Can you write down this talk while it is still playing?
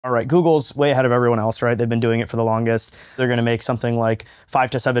All right, Google's way ahead of everyone else, right? They've been doing it for the longest. They're going to make something like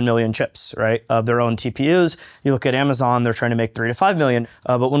 5 to 7 million chips, right, of their own TPUs. You look at Amazon, they're trying to make 3 to 5 million.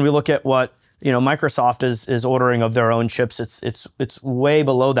 But when we look at what Microsoft is ordering of their own chips, it's way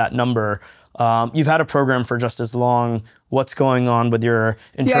below that number. You've had a program for just as long. What's going on with your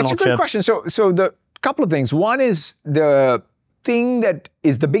internal chips? Yeah, it's a good question. So the couple of things. One is the thing that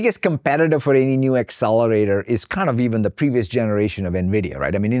is the biggest competitor for any new accelerator is kind of even the previous generation of NVIDIA,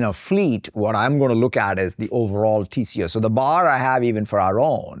 right? I mean, in a fleet, what I'm going to look at is the overall TCO. So the bar I have even for our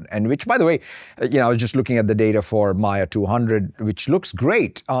own, and which, by the way, I was just looking at the data for Maya 200, which looks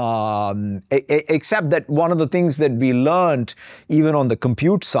great, except that one of the things that we learned even on the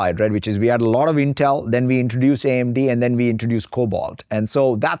compute side, right, which is we had a lot of Intel, then we introduced AMD, and then we introduced Cobalt. And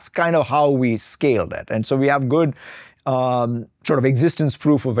so that's kind of how we scaled it. And so we have good sort of existence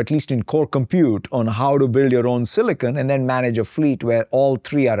proof of, at least in core compute, on how to build your own silicon and then manage a fleet where all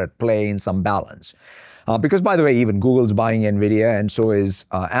three are at play in some balance. Because, by the way, even Google's buying NVIDIA, and so is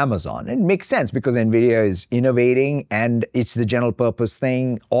Amazon. It makes sense because NVIDIA is innovating and it's the general purpose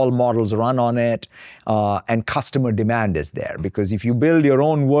thing. All models run on it, and customer demand is there. Because if you build your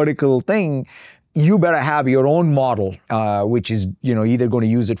own vertical thing, you better have your own model, which is either going to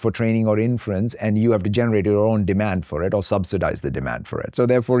use it for training or inference, and you have to generate your own demand for it or subsidize the demand for it. So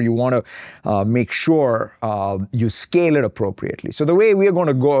therefore, you want to make sure you scale it appropriately. So the way we are going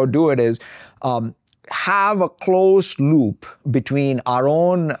to go do it is have a closed loop between our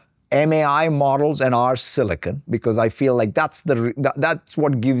own MAI models and our silicon, because I feel like that's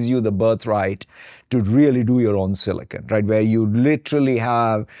what gives you the birthright to really do your own silicon, right? Where you literally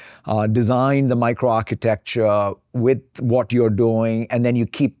have designed the microarchitecture with what you're doing, and then you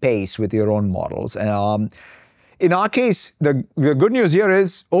keep pace with your own models. In our case, the good news here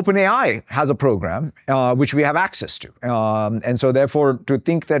is OpenAI has a program which we have access to. And so therefore, to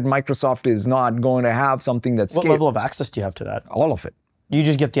think that Microsoft is not going to have something that's What level of access do you have to that? All of it. You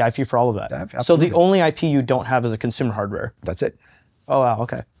just get the IP for all of that? Absolutely. So the only IP you don't have is a consumer hardware? That's it. Oh, wow,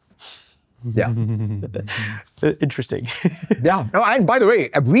 okay. Yeah. Interesting. Yeah. No, and by the way,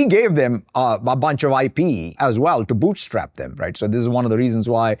 we gave them a bunch of IP as well to bootstrap them, right? So this is one of the reasons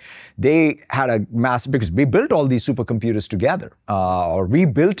why they had a massive, because we built all these supercomputers together, or we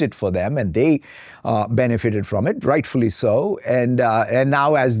built it for them, and they benefited from it, rightfully so. And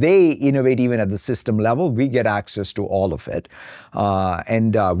now as they innovate even at the system level, we get access to all of it.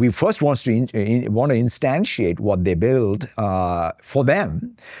 We first want to instantiate what they build for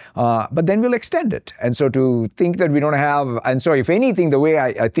them, but then we'll extend it. And so to think that we don't have, and so if anything, the way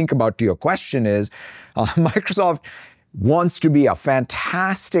I think about to your question is, Microsoft wants to be a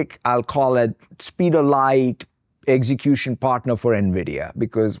fantastic, I'll call it, speed of light execution partner for NVIDIA,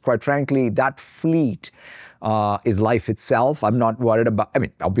 because quite frankly, that fleet is life itself. I'm not worried about, I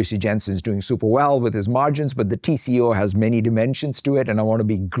mean, obviously Jensen's doing super well with his margins, but the TCO has many dimensions to it, and I want to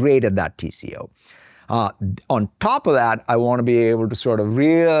be great at that TCO. On top of that, I want to be able to sort of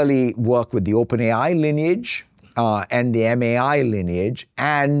really work with the OpenAI lineage and the MAI lineage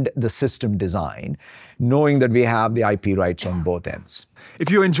and the system design, knowing that we have the IP rights on both ends. If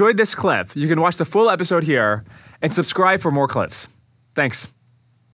you enjoyed this clip, you can watch the full episode here and subscribe for more clips. Thanks.